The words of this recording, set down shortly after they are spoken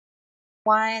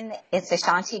One, it's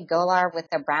Ashanti Golar with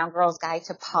the Brown Girls Guide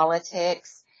to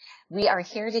Politics. We are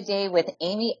here today with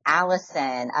Aimee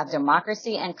Allison of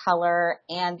Democracy and Color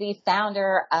and the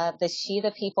founder of the She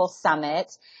the People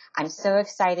Summit. I'm so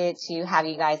excited to have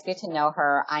you guys get to know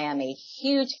her. I am a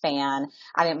huge fan.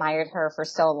 I've admired her for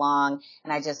so long,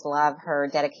 and I just love her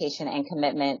dedication and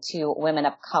commitment to women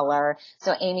of color.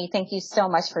 So, Aimee, thank you so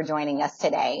much for joining us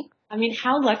today. I mean,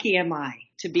 how lucky am I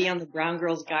to be on the Brown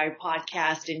Girls Guide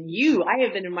podcast? And I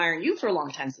have been admiring you for a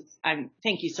long time.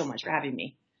 Thank you so much for having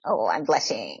me. Oh, I'm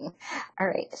blushing. All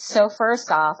right. So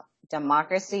first off,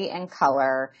 Democracy and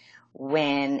Color,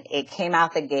 when it came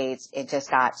out the gates, it just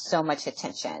got so much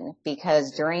attention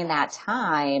because during that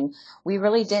time, we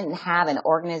really didn't have an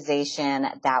organization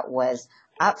that was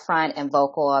upfront and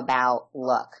vocal about,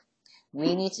 look,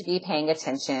 we need to be paying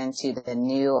attention to the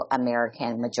new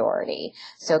American majority.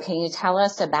 So can you tell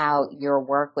us about your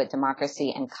work with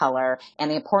Democracy and Color and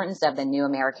the importance of the new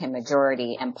American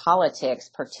majority in politics,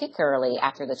 particularly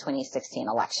after the 2016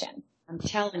 election? I'm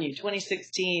telling you,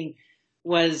 2016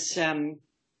 was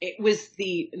it was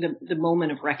the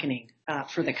moment of reckoning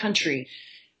for the country.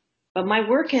 But my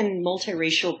work in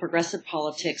multiracial progressive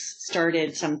politics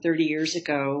started some 30 years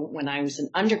ago when I was an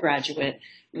undergraduate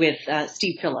with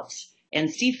Steve Phillips. And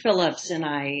Steve Phillips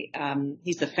and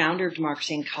he's the founder of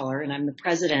Democracy and Color, and I'm the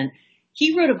president.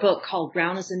 He wrote a book called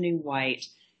Brown is the New White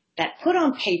that put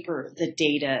on paper the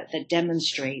data that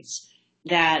demonstrates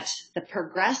that the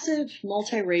progressive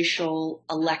multiracial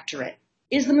electorate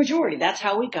is the majority. That's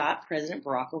how we got President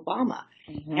Barack Obama.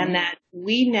 Mm-hmm. And that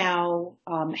we now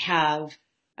have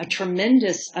a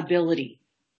tremendous ability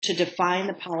to define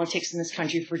the politics in this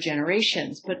country for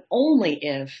generations, but only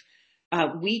if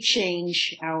we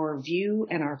change our view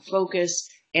and our focus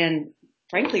and,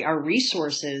 frankly, our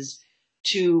resources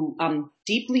to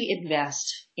deeply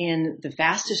invest in the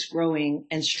fastest growing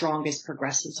and strongest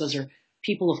progressives. Those are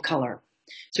people of color.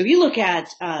 So if you look at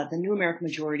the new American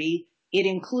majority, it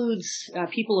includes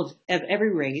people of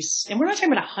every race. And we're not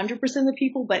talking about 100% of the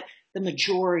people, but the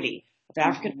majority of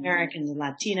African Americans and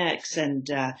Latinx and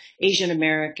Asian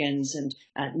Americans and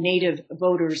Native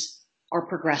voters are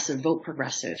progressive, vote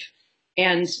progressive.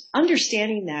 And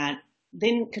understanding that,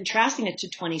 then contrasting it to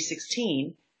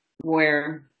 2016,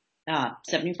 where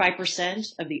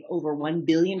 75% of the over $1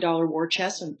 billion war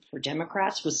chest for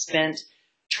Democrats was spent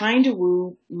trying to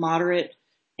woo moderate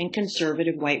and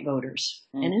conservative white voters.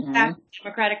 Mm-hmm. And in fact, the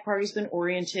Democratic Party's been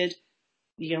oriented,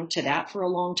 to that for a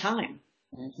long time.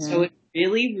 Mm-hmm. So it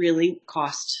really, really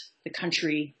cost the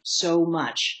country so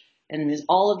much. And as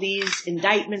all of these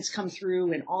indictments come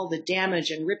through and all the damage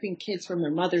and ripping kids from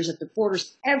their mothers at the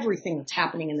borders, everything that's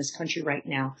happening in this country right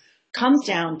now comes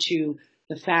down to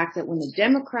the fact that when the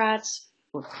Democrats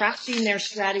were crafting their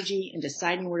strategy and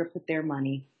deciding where to put their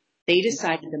money, they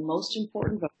decided the most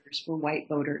important voters were white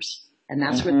voters. And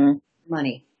that's where they put their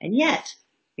money. And yet,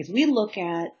 if we look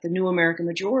at the new American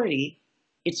majority,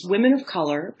 it's women of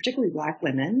color, particularly Black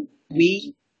women.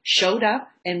 We showed up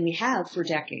and we have for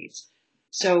decades.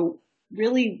 So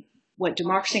really what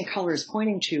Democracy and Color is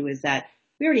pointing to is that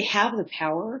we already have the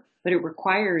power, but it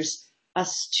requires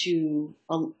us to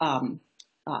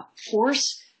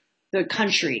force the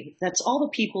country. That's all the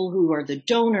people who are the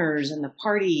donors and the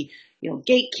party,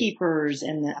 gatekeepers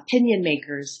and the opinion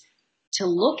makers to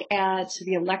look at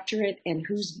the electorate and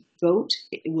whose vote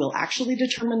will actually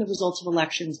determine the results of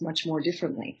elections much more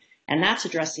differently. And that's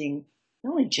addressing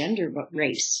not only gender, but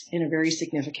race in a very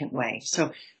significant way.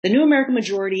 So the new American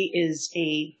majority is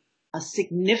a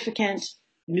significant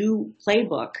new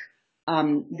playbook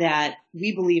that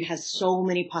we believe has so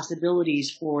many possibilities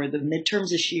for the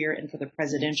midterms this year and for the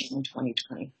presidential in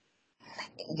 2020.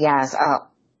 Yes.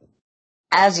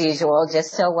 As usual,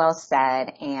 just so well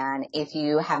said. And if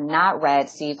you have not read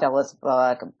Steve Phillips'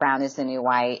 book, Brown is the New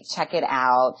White, check it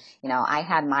out. I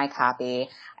had my copy.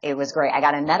 It was great. I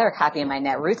got another copy in my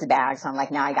Netroots bag, so I'm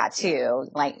like, now I got two.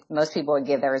 Like, most people would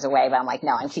give theirs away, but I'm like,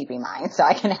 no, I'm keeping mine so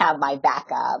I can have my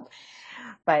backup.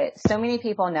 But so many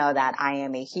people know that I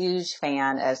am a huge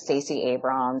fan of Stacey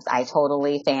Abrams. I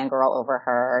totally fangirl over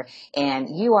her, and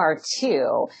you are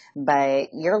too. But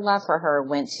your love for her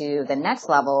went to the next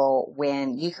level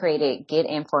when you created Get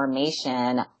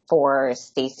Information for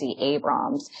Stacey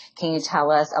Abrams. Can you tell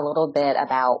us a little bit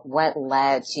about what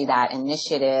led to that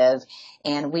initiative?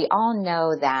 And we all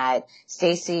know that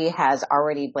Stacey has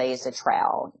already blazed a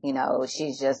trail.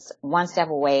 She's just one step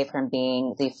away from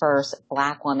being the first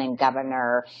Black woman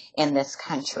governor in this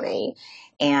country.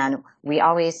 And we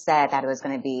always said that it was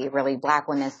going to be really Black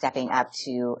women stepping up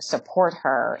to support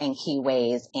her in key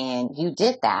ways. And you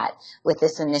did that with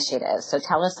this initiative. So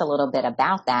tell us a little bit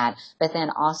about that, but then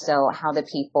also how the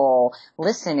people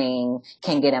listening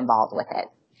can get involved with it.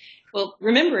 Well,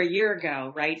 remember a year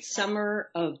ago, right?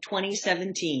 Summer of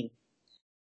 2017.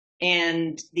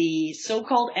 And the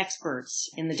so-called experts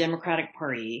in the Democratic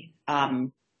Party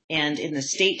and in the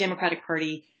state Democratic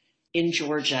Party in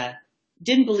Georgia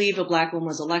didn't believe a Black woman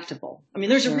was electable. I mean,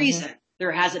 there's a reason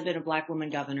there hasn't been a Black woman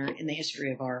governor in the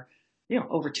history of our,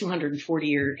 over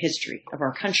 240-year history of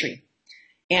our country.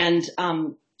 And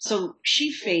so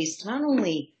she faced not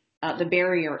only the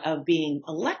barrier of being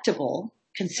electable,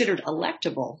 considered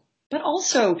electable, but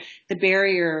also the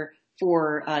barrier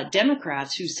for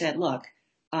Democrats who said, look,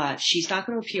 she's not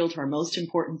going to appeal to our most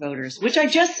important voters, which I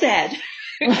just said,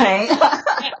 right.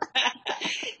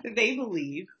 They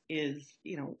believe is,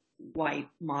 white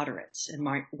moderates and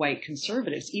white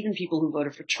conservatives, even people who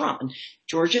voted for Trump. And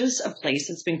Georgia's a place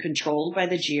that's been controlled by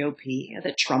the GOP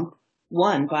that Trump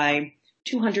won by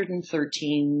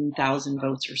 213,000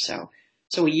 votes or so.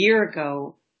 So a year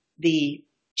ago, the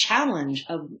challenge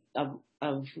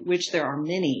of which there are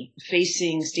many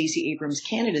facing Stacey Abrams'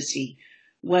 candidacy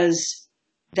was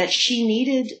that she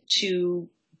needed to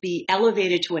be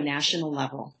elevated to a national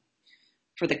level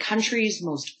for the country's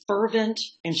most fervent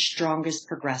and strongest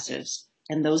progressives.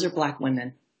 And those are Black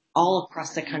women. All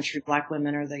across the country, Black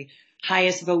women are the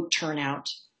highest vote turnout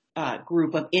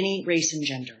group of any race and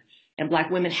gender. And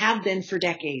Black women have been for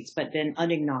decades, but been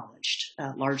unacknowledged,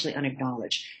 largely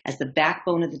unacknowledged, as the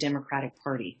backbone of the Democratic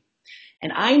Party.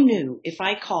 And I knew if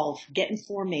I called for Get in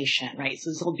Formation, right,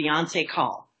 so this whole Beyonce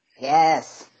call.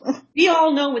 Yes. We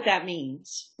all know what that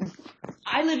means.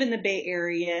 I live in the Bay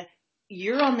Area.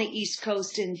 You're on the East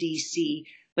Coast in D.C.,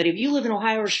 but if you live in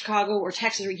Ohio or Chicago or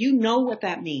Texas, you know what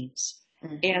that means.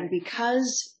 Mm-hmm. And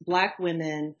because Black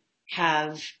women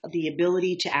have the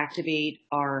ability to activate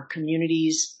our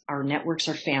communities, our networks,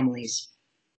 our families,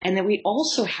 and that we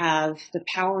also have the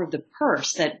power of the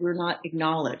purse that we're not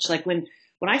acknowledged. Like when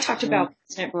I talked about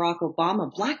President Barack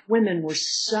Obama, Black women were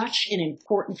such an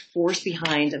important force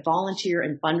behind the volunteer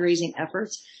and fundraising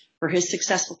efforts for his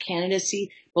successful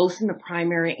candidacy, both in the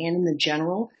primary and in the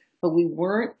general, but we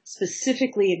weren't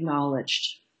specifically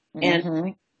acknowledged.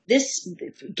 And this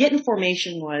Get in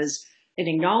Formation was an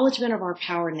acknowledgement of our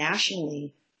power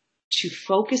nationally to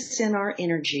focus in our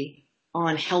energy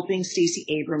on helping Stacey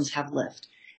Abrams have lift.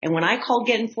 And when I called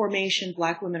Get in Formation,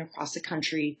 Black women across the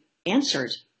country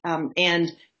answered. Well,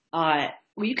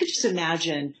 you could just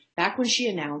imagine back when she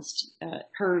announced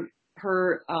her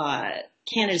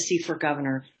candidacy for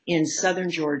governor in southern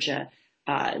Georgia.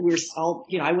 We were all,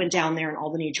 I went down there in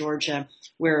Albany, Georgia,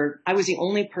 where I was the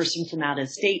only person from out of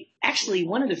state, actually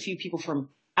one of the few people from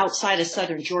outside of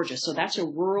southern Georgia. So that's a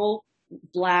rural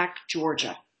Black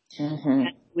Georgia. Mm-hmm.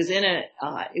 It was in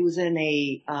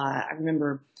I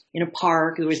remember in a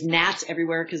park. There was gnats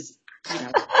everywhere because,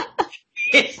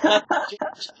 it's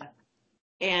Georgia.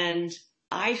 And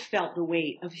I felt the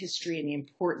weight of history and the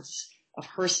importance of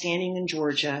her standing in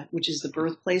Georgia, which is the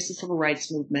birthplace of the civil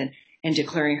rights movement, and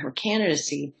declaring her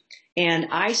candidacy. And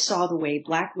I saw the way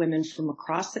Black women from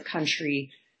across the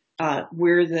country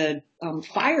were the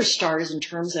fire starters in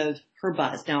terms of her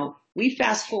buzz. Now, we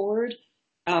fast forward,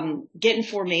 Get in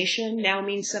Formation now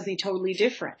means something totally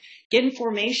different. Get in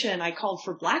Formation, I called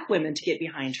for Black women to get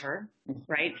behind her,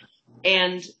 right?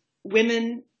 And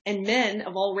women and men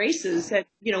of all races said,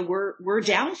 we're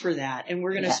down for that and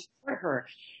we're going to support her.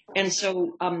 And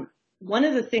so one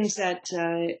of the things that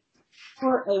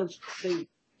part of the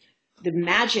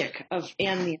magic of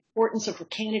and the importance of her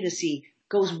candidacy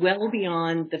goes well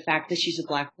beyond the fact that she's a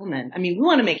Black woman. I mean, we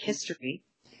want to make history,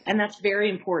 and that's very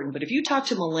important. But if you talk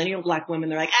to millennial Black women,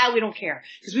 they're like, we don't care,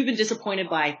 because we've been disappointed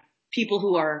by people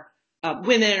who are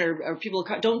women or people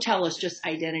who don't tell us just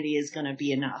identity is going to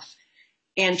be enough.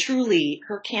 And truly,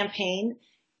 her campaign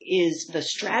the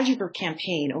strategy of her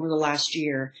campaign over the last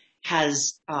year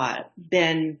has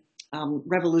been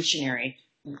revolutionary.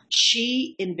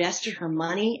 She invested her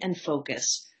money and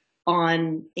focus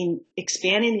on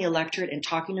expanding the electorate and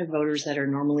talking to voters that are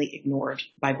normally ignored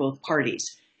by both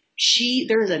parties.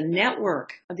 There's a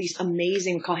network of these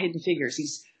amazing, we call hidden figures,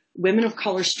 these women of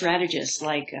color strategists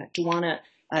like Dewana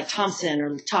Thompson or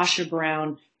Latasha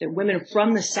Brown. They're women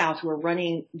from the South who are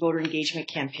running voter engagement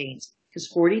campaigns,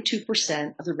 because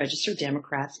 42% of the registered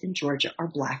Democrats in Georgia are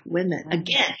Black women.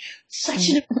 Again, such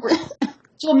an important.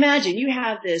 So imagine you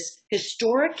have this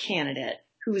historic candidate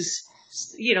who's,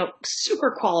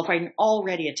 super qualified and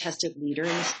already a tested leader.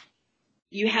 And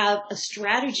you have a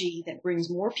strategy that brings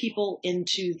more people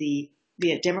into the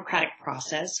the democratic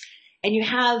process, and you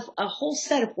have a whole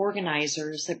set of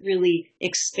organizers that really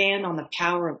expand on the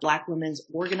power of Black women's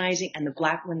organizing and the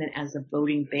Black women as a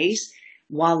voting base.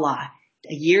 Voila.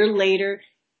 A year later,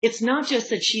 it's not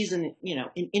just that she's an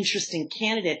interesting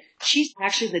candidate. She's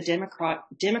actually the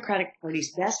Democratic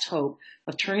Party's best hope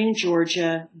of turning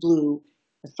Georgia blue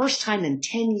the first time in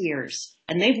 10 years.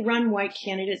 And they've run white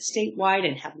candidates statewide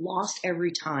and have lost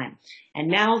every time. And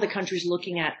now the country's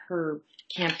looking at her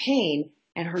campaign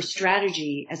and her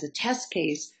strategy as a test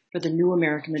case for the new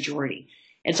American majority.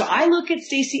 And so I look at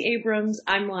Stacey Abrams,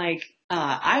 I'm like,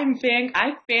 I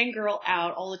fangirl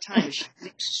out all the time. She's an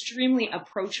extremely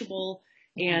approachable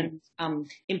and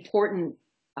important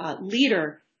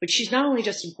leader, but she's not only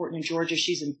just important in Georgia,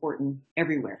 she's important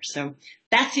everywhere. So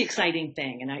that's the exciting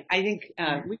thing. And I think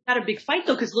we've got a big fight,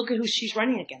 though, because look at who she's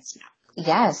running against now.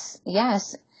 Yes.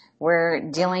 We're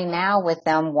dealing now with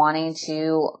them wanting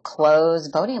to close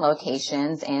voting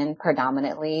locations in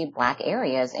predominantly Black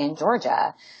areas in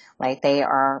Georgia. Like they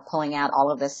are pulling out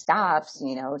all of the stops,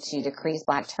 to decrease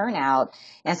Black turnout.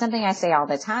 And something I say all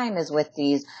the time is with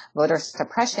these voter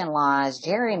suppression laws,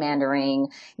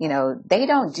 gerrymandering, they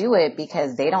don't do it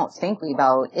because they don't think we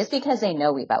vote. It's because they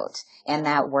know we vote and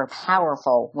that we're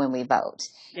powerful when we vote.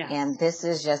 Yes. And this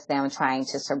is just them trying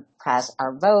to suppress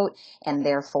our vote and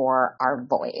therefore our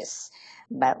voice.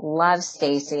 But love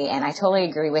Stacey, and I totally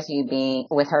agree with you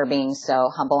with her being so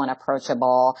humble and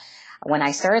approachable. When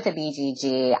I started the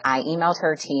BGG, I emailed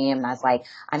her team and I was like,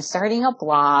 I'm starting a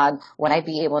blog. Would I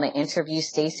be able to interview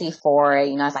Stacey for it?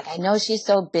 I was like, I know she's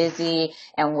so busy.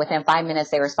 And within 5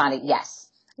 minutes, they responded, yes,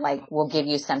 we'll give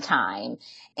you some time.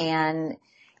 And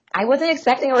I wasn't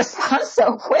expecting a response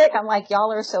so quick. I'm like,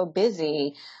 y'all are so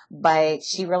busy. But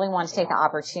she really wanted to take the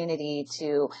opportunity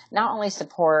to not only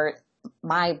support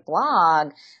my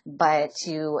blog, but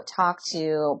to talk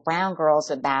to brown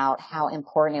girls about how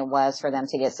important it was for them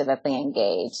to get civically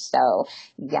engaged. So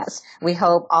yes, we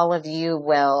hope all of you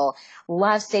will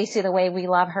love Stacey the way we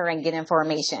love her and get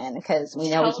information because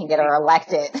we know we can get her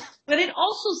elected. But it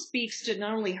also speaks to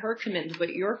not only her commitment,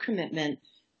 but your commitment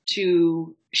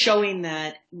to showing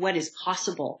that what is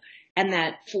possible and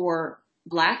that for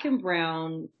Black and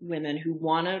brown women who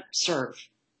want to serve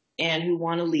and who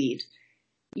want to lead,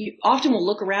 you often will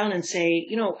look around and say,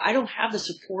 I don't have the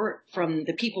support from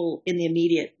the people in the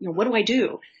immediate, what do I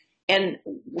do? And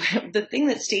the thing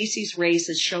that Stacey's race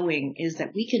is showing is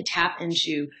that we can tap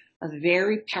into a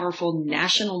very powerful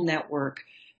national network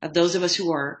of those of us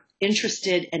who are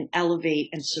interested and elevate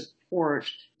and support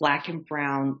Black and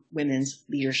brown women's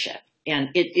leadership. And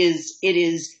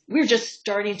we're just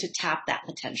starting to tap that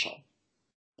potential.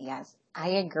 Yes, I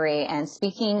agree. And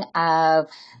speaking of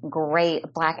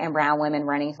great Black and brown women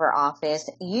running for office,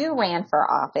 you ran for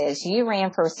office, you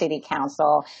ran for city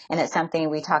council, and it's something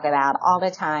we talk about all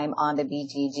the time on the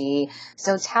BGG.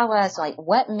 So tell us,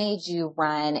 what made you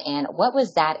run and what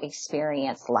was that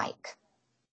experience like?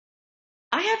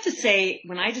 I have to say,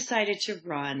 when I decided to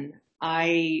run,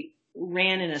 I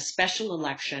ran in a special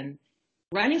election.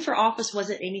 Running for office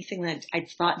wasn't anything that I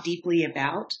thought deeply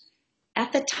about.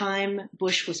 At the time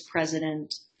Bush was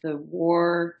president, the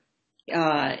war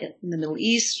in the Middle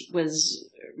East was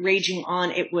raging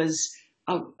on. It was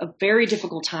a very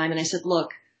difficult time. And I said,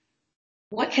 look,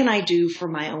 what can I do for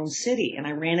my own city? And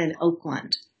I ran in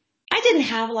Oakland. I didn't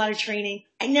have a lot of training.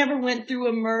 I never went through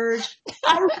a merge.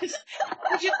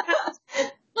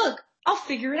 Look, I'll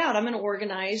figure it out. I'm an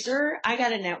organizer. I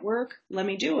got a network. Let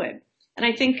me do it. And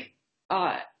I think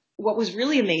what was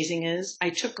really amazing is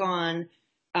I took on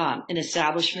an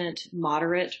establishment,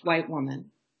 moderate white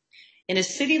woman. In a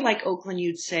city like Oakland,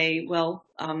 you'd say, well,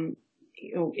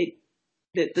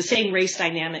 the same race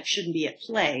dynamic shouldn't be at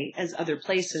play as other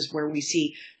places where we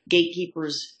see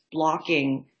gatekeepers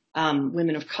blocking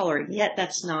women of color. And yet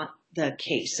that's not the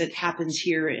case. It happens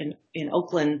here in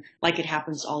Oakland like it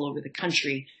happens all over the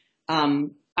country.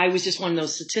 I was just one of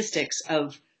those statistics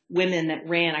of women that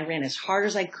ran. I ran as hard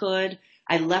as I could.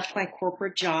 I left my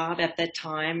corporate job at that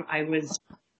time. I was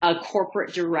a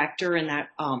corporate director in that,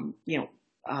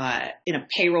 in a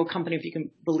payroll company, if you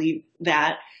can believe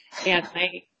that. And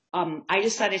I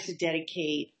decided to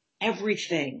dedicate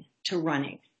everything to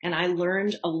running. And I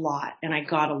learned a lot and I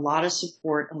got a lot of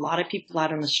support, a lot of people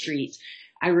out on the streets.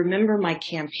 I remember my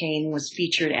campaign was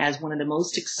featured as one of the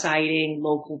most exciting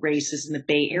local races in the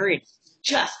Bay Area,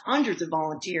 just hundreds of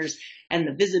volunteers and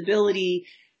the visibility.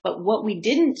 But what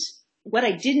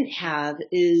I didn't have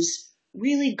is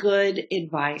really good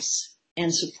advice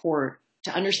and support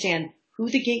to understand who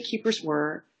the gatekeepers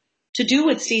were, to do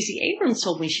what Stacey Abrams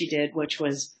told me she did, which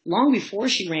was long before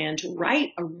she ran, to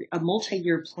write a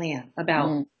multi-year plan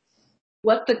about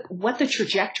what the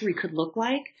trajectory could look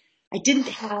like. I didn't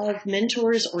have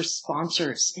mentors or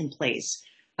sponsors in place.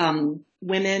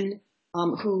 Women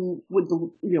who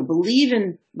would believe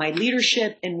in my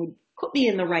leadership and would put me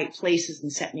in the right places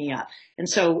and set me up. And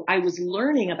so I was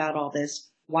learning about all this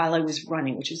while I was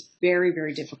running, which was very,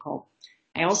 very difficult.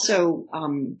 I also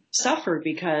suffered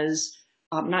because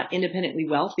I'm not independently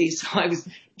wealthy, so I was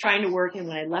trying to work, and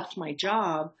when I left my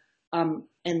job, and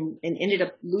ended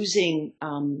up losing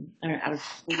out of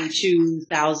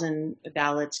 42,000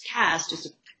 ballots cast, just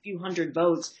a few hundred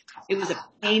votes. It was a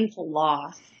painful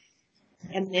loss.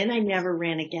 And then I never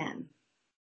ran again.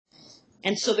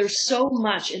 And so there's so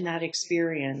much in that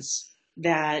experience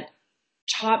that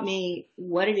taught me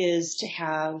what it is to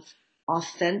have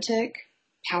authentic,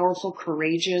 powerful,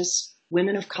 courageous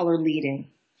women of color leading,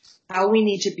 how we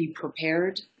need to be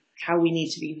prepared, how we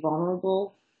need to be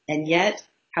vulnerable, and yet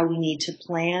how we need to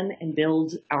plan and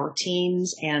build our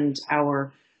teams and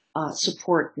our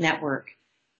support network.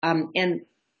 And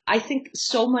I think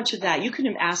so much of that, you could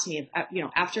have asked me,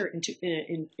 after in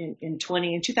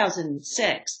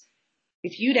 2006,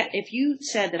 if you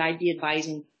said that I'd be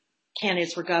advising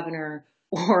candidates for governor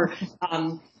or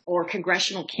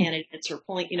congressional candidates or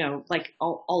polling, like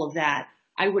all of that,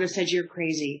 I would have said you're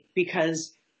crazy,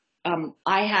 because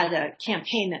I had a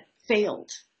campaign that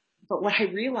failed. But what I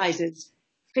realized is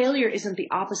failure isn't the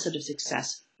opposite of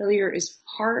success. Failure is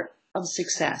part of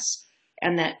success.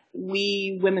 And that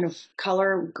we women of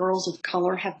color, girls of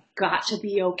color, have got to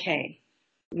be okay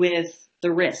with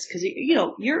the risk. Because,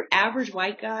 your average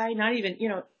white guy, not even,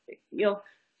 he'll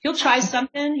try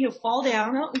something, he'll fall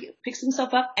down, picks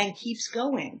himself up and keeps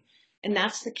going. And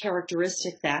that's the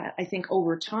characteristic that I think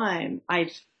over time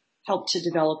I've helped to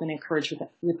develop and encourage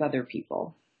with other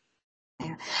people.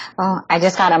 Well, I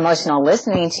just got emotional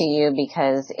listening to you,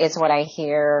 because it's what I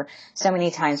hear so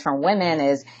many times from women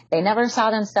is they never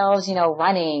saw themselves,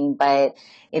 running, but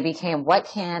it became, what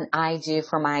can I do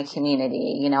for my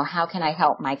community? How can I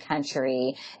help my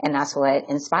country? And that's what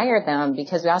inspired them,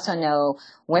 because we also know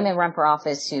women run for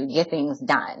office to get things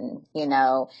done,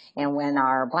 and when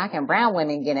our Black and brown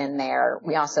women get in there,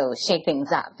 we also shake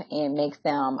things up and make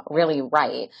them really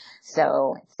right.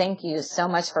 So thank you so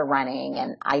much for running.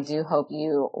 And I do hope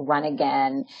you run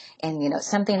again. And,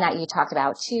 something that you talked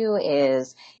about too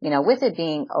is, with it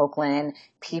being Oakland,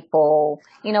 people,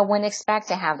 wouldn't expect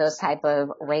to have those type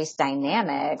of race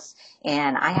dynamics.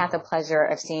 And I had the pleasure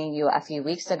of seeing you a few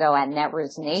weeks ago at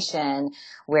Netroots Nation,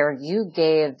 where you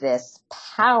gave this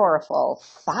powerful,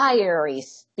 fiery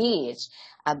speech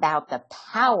about the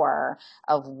power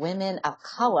of women of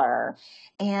color.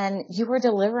 And you were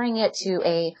delivering it to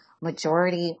a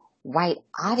majority white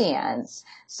audience.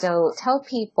 So tell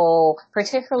people,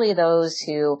 particularly those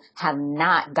who have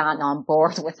not gotten on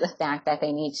board with the fact that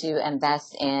they need to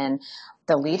invest in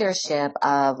the leadership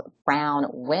of brown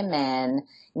women,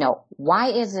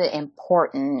 why is it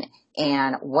important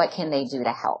and what can they do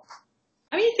to help?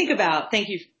 Thank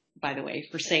you, by the way,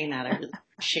 for saying that. I really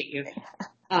appreciate you.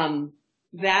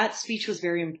 That speech was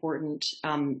very important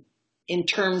in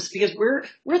terms, because we're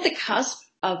at the cusp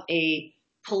of a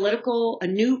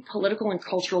new political and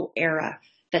cultural era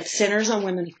that centers on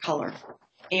women of color.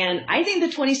 And I think the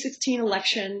 2016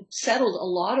 election settled a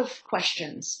lot of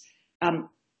questions.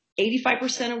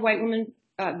 85% of white women,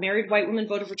 married white women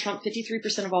voted for Trump.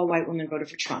 53% of all white women voted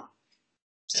for Trump.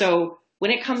 So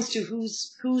when it comes to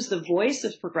who's the voice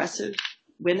of progressive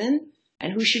women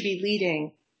and who should be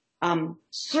leading,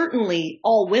 certainly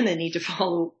all women need to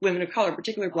follow women of color,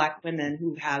 particularly Black women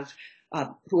who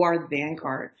are the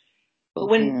vanguard. But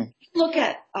when you look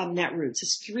at Netroots,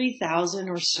 it's 3,000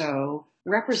 or so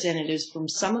representatives from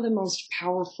some of the most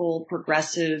powerful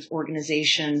progressive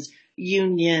organizations,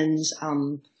 unions,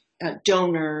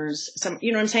 donors.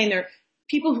 They're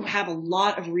people who have a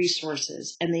lot of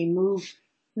resources, and they move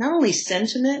not only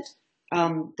sentiment,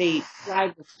 they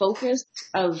drive the focus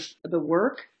of the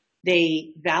work,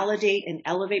 they validate and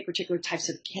elevate particular types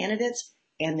of candidates,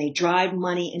 and they drive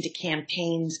money into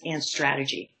campaigns and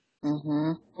strategy.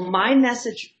 Mm-hmm. My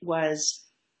message was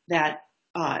that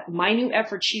my new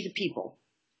effort, She the People,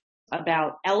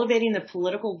 about elevating the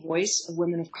political voice of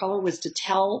women of color, was to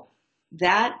tell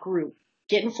that group,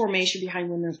 get information behind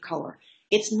women of color.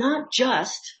 It's not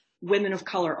just women of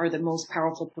color are the most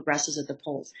powerful progressives at the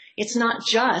polls. It's not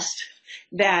just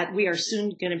that we are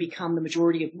soon going to become the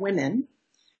majority of women.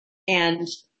 And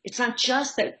it's not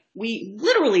just that we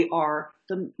literally are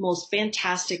the most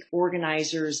fantastic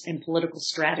organizers and political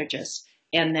strategists,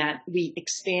 and that we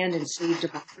expand and save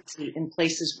democracy in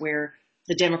places where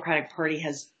the Democratic Party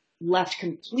has left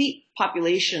complete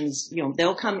populations,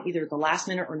 they'll come either at the last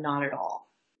minute or not at all.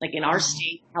 Like in our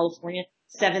state, California,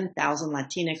 7,000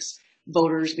 Latinx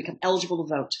voters become eligible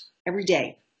to vote every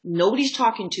day. Nobody's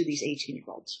talking to these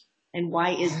 18-year-olds. And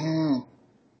why is that?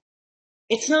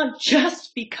 It's not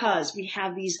just because we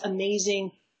have these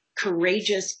amazing,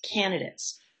 courageous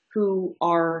candidates who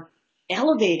are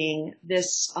elevating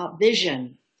this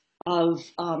vision of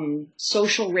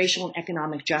social, racial, and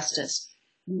economic justice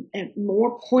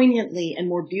more poignantly and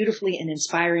more beautifully and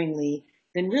inspiringly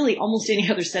than really almost any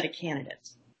other set of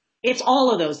candidates. It's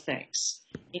all of those things.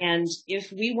 And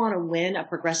if we want to win a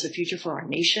progressive future for our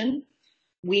nation,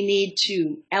 we need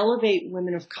to elevate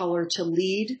women of color to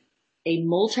lead a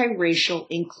multiracial,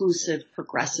 inclusive,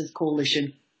 progressive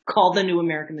coalition called the New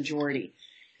American Majority.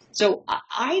 So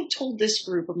I told this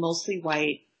group of mostly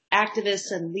white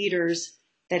activists and leaders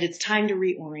that it's time to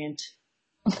reorient.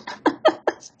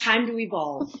 It's time to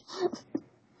evolve.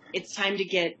 It's time to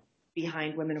get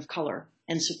behind women of color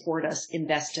and support us,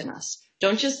 invest in us.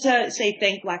 Don't just say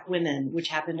thank Black women, which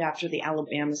happened after the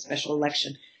Alabama special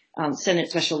election, Senate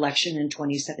special election in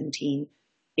 2017.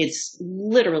 It's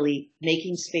literally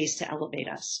making space to elevate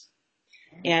us.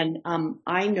 And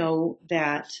I know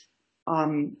that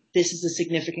this is a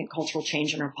significant cultural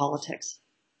change in our politics.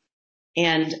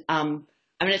 And I'm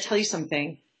going to tell you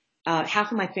something.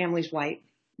 Half of my family's white.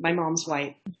 My mom's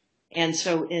white. And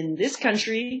so in this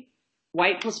country,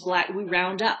 white plus Black, we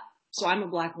round up. So I'm a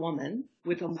Black woman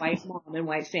with a white mom and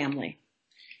white family.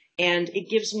 And it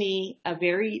gives me a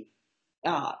very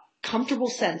comfortable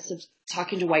sense of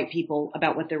talking to white people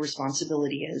about what their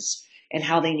responsibility is and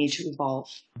how they need to evolve.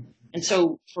 And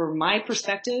so for my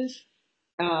perspective,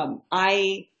 for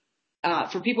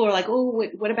people who are like, oh,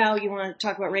 what about, you want to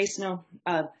talk about race? No,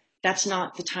 that's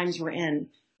not the times we're in.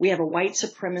 We have a white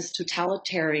supremacist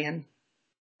totalitarian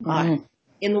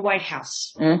in the White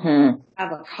House. Mm-hmm. We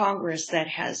have a Congress that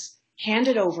has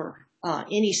handed over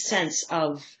any sense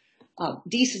of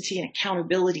decency and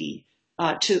accountability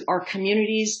to our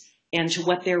communities and to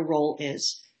what their role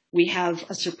is. We have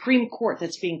a Supreme Court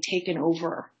that's being taken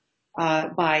over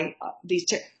by these.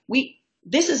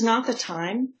 This is not the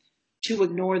time to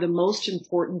ignore the most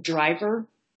important driver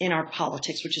in our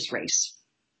politics, which is race.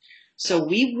 So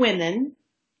we women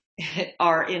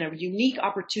are in a unique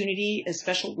opportunity, a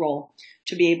special role,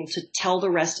 to be able to tell the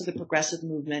rest of the progressive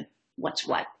movement what's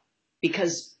what.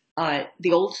 Because I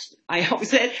always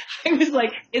said, I was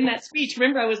like, in that speech,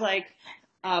 remember I was like,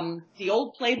 the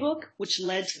old playbook, which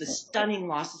led to the stunning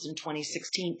losses in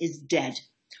 2016, is dead.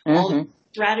 Mm-hmm. All the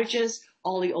strategists,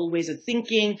 all the old ways of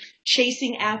thinking,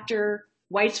 chasing after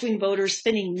white swing voters,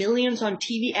 spending millions on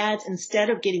TV ads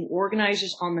instead of getting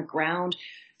organizers on the ground,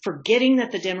 forgetting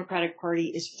that the Democratic Party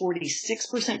is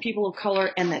 46% people of color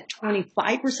and that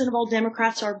 25% of all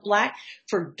Democrats are Black,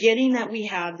 forgetting that we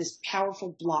have this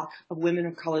powerful block of women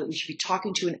of color that we should be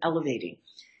talking to and elevating.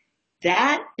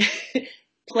 That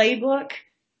playbook,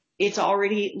 it's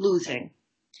already losing.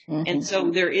 Mm-hmm. And so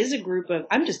there is a group of,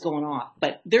 I'm just going off,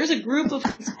 but there's a group of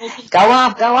consultants. Go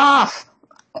off.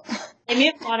 They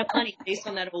make a lot of money based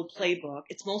on that old playbook.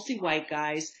 It's mostly white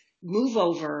guys. Move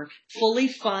over, fully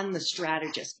fund the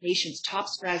strategists, nation's top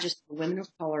strategists for women of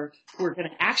color who are going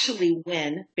to actually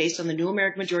win based on the New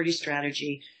American Majority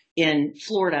strategy in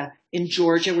Florida, in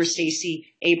Georgia, where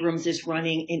Stacey Abrams is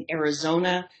running, in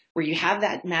Arizona, where you have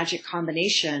that magic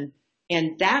combination.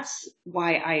 And that's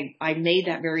why I made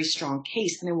that very strong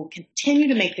case. And I will continue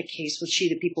to make the case with She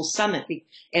the People Summit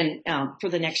and for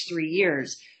the next 3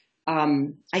 years.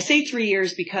 I say 3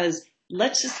 years because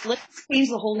let's change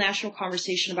the whole national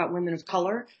conversation about women of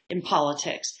color in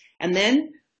politics. And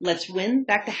then let's win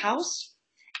back the House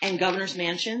and governor's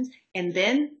mansions. And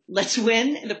then let's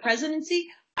win the presidency.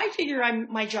 I figure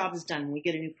my job is done when we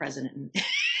get a new president.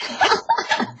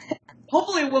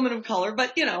 Hopefully a woman of color,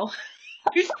 but you're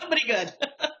somebody good.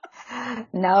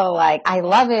 No, I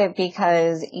love it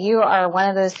because you are one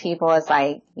of those people. It's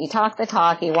like you talk the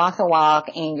talk, you walk the walk,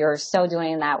 and you're so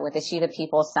doing that with the She the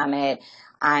People Summit.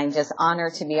 I'm just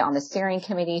honored to be on the steering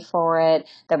committee for it.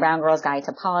 The Brown Girls Guide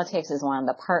to Politics is one of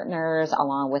the partners,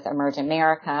 along with Emerge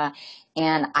America.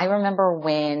 And I remember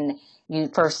when you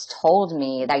first told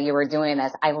me that you were doing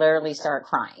this, I literally started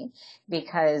crying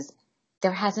because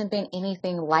there hasn't been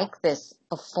anything like this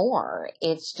before.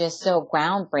 It's just so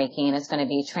groundbreaking. It's going to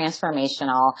be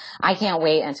transformational. I can't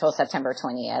wait until September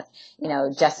 20th,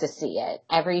 just to see it.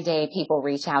 Every day people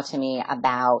reach out to me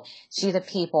about She the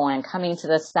People and coming to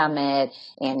the summit.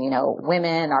 And,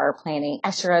 women are planning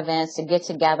extra events to get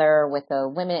together with the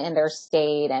women in their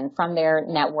state and from their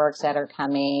networks that are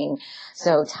coming.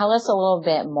 So tell us a little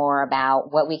bit more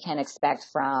about what we can expect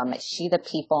from She the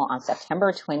People on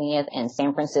September 20th in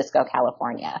San Francisco,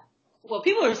 California. Well,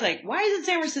 people are like, why is it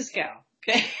San Francisco?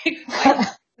 Okay. Why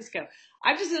is Francisco.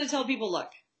 I'm just going to tell people, look,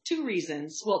 two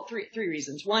reasons. Well, three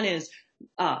reasons. One is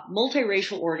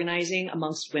multiracial organizing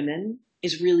amongst women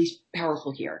is really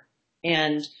powerful here.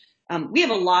 And we have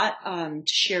a lot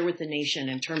to share with the nation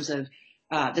in terms of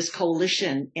this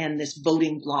coalition and this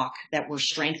voting bloc that we're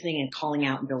strengthening and calling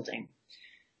out and building.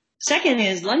 Second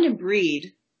is London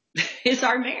Breed is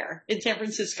our mayor in San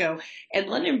Francisco. And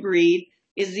London Breed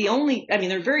is the only, I mean,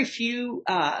 there are very few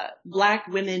Black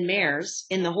women mayors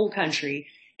in the whole country.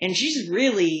 And she's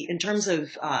really, in terms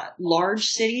of large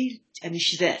city, I mean,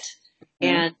 she's it.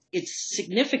 And it's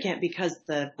significant because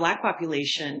the Black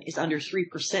population is under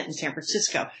 3% in San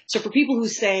Francisco. So for people who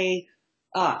say,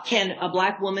 can a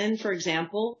Black woman, for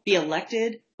example, be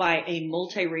elected by a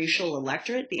multiracial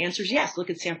electorate? The answer is yes. Look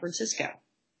at San Francisco.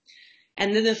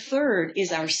 And then the third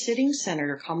is our sitting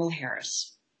Senator Kamala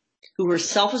Harris, who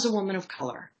herself is a woman of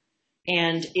color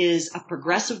and is a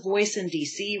progressive voice in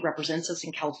D.C., represents us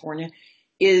in California,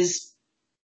 is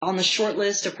on the short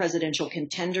list of presidential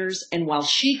contenders. And while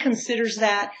she considers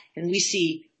that, and we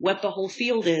see what the whole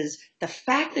field is, the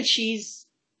fact that she's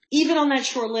even on that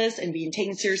short list and being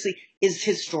taken seriously is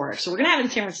historic. So we're going to have it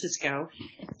in San Francisco.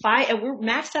 We're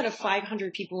maxed out of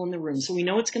 500 people in the room, so we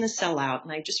know it's going to sell out.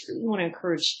 And I just really want to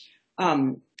encourage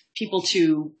people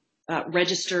to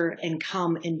register and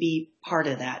come and be part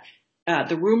of that.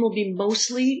 The room will be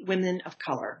mostly women of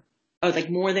color,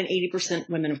 like more than 80%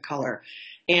 women of color,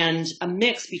 and a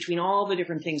mix between all the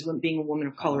different things what being a woman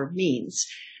of color means.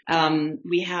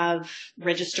 We have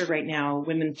registered right now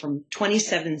women from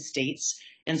 27 states,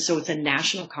 and so it's a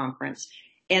national conference.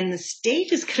 And the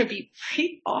stage is going to be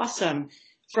pretty awesome.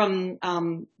 From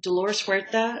Dolores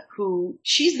Huerta, who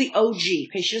she's the OG,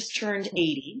 okay, she just turned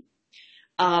 80.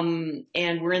 And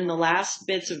we're in the last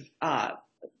bits of,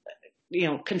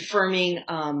 confirming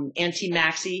Auntie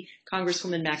Maxie,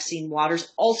 Congresswoman Maxine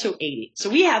Waters, also 80. So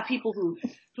we have people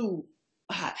who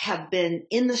have been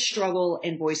in the struggle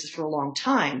and voices for a long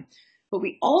time. But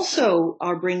we also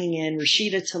are bringing in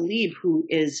Rashida Tlaib, who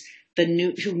is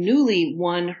who newly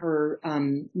won her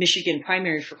Michigan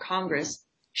primary for Congress.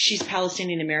 She's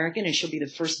Palestinian American, and she'll be the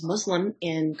first Muslim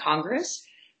in Congress.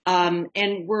 And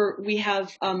we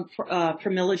have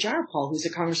Pramila Jayapal, who's a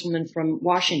congresswoman from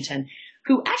Washington,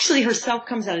 who actually herself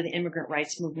comes out of the immigrant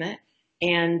rights movement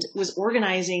and was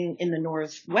organizing in the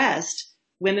Northwest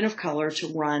women of color to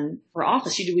run for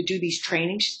office. She would do these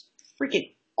trainings.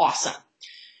 Freaking awesome.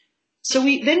 So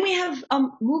we have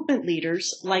movement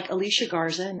leaders like Alicia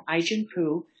Garza and Aijin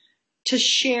Poo to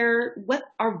share what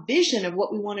our vision of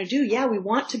what we want to do. Yeah, we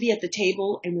want to be at the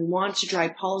table and we want to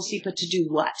drive policy, but to do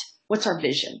what? What's our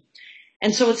vision?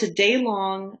 And so it's a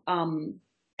day-long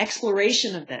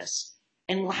exploration of this,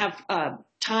 and we'll have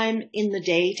time in the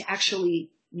day to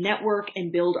actually network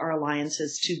and build our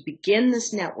alliances to begin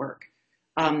this network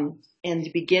and to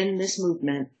begin this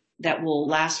movement that will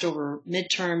last over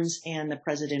midterms and the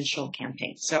presidential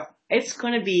campaign. So it's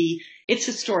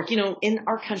historic. In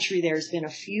our country, there's been a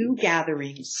few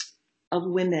gatherings of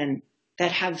women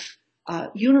that have,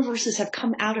 universes have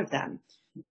come out of them.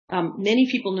 Many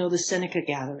people know the Seneca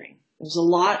Gathering. There's a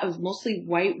lot of mostly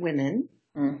white women,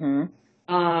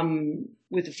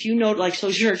 with a few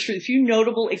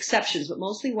notable exceptions, but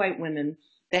mostly white women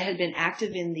that had been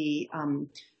active in the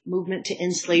movement to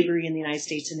end slavery in the United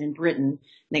States and in Britain. And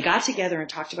they got together and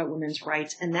talked about women's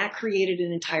rights, and that created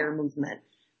an entire movement.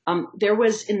 There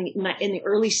was in the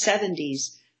early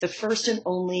 70s the first and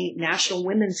only National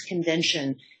Women's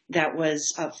Convention that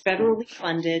was federally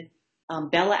funded.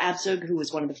 Bella Abzug, who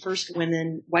was one of the first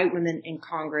white women in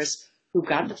Congress, who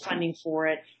got the funding for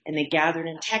it, and they gathered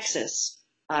in Texas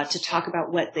to talk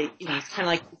about what it's kind of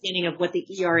like the beginning of what the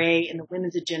ERA and the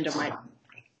women's agenda might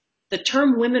be. The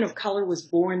term women of color was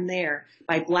born there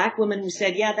by Black women who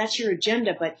said, yeah, that's your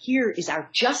agenda, but here is our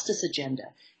justice agenda.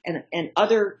 And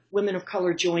other women of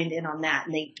color joined in on that,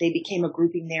 and they became a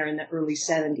grouping there in the early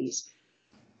 70s.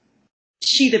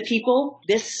 She the People,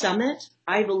 this summit,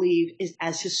 I believe, is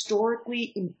as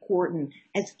historically important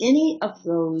as any of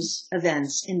those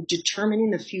events in determining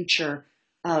the future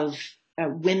of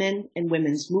women and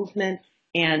women's movement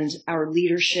and our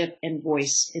leadership and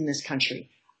voice in this country.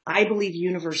 I believe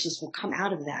universes will come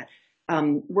out of that.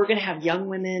 We're going to have young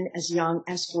women as young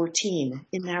as 14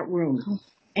 in that room.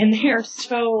 And they're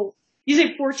you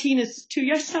say 14 is too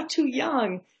young, it's not too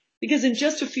young, because in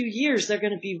just a few years, they're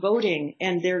going to be voting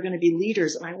and they're going to be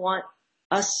leaders. And I want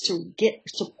us to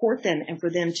support them and for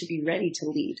them to be ready to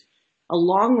lead,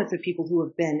 along with the people who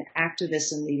have been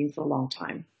activists and leading for a long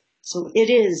time. So it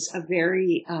is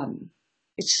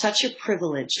it's such a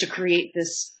privilege to create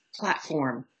this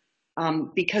platform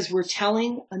because we're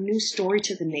telling a new story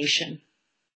to the nation.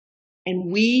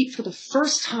 And we, for the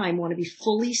first time, want to be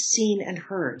fully seen and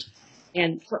heard.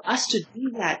 And for us to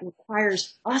do that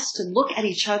requires us to look at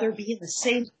each other, be in the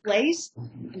same place,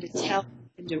 and to tell,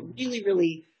 and to really,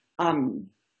 really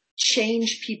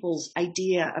change people's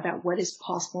idea about what is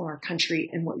possible in our country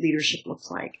and what leadership looks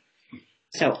like.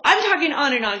 So I'm talking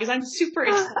on and on because I'm super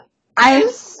excited. I'm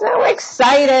so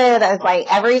excited. It's like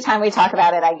every time we talk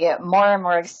about it, I get more and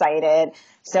more excited.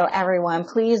 So everyone,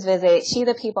 please visit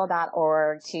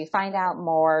shethepeople.org to find out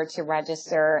more, to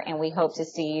register, and we hope to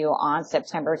see you on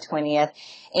September 20th.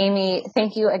 Aimee,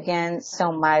 thank you again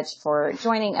so much for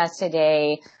joining us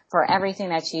today, for everything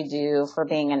that you do, for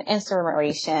being an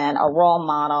inspiration, a role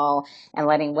model, and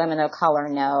letting women of color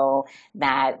know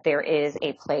that there is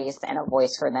a place and a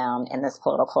voice for them in this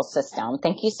political system.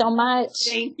 Thank you so much.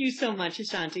 Thank you so much,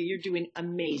 Ashanti. You're doing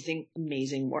amazing,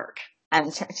 amazing work.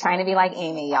 I'm trying to be like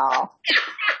Aimee, y'all.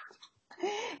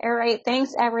 All right.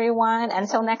 Thanks, everyone.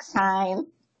 Until next time.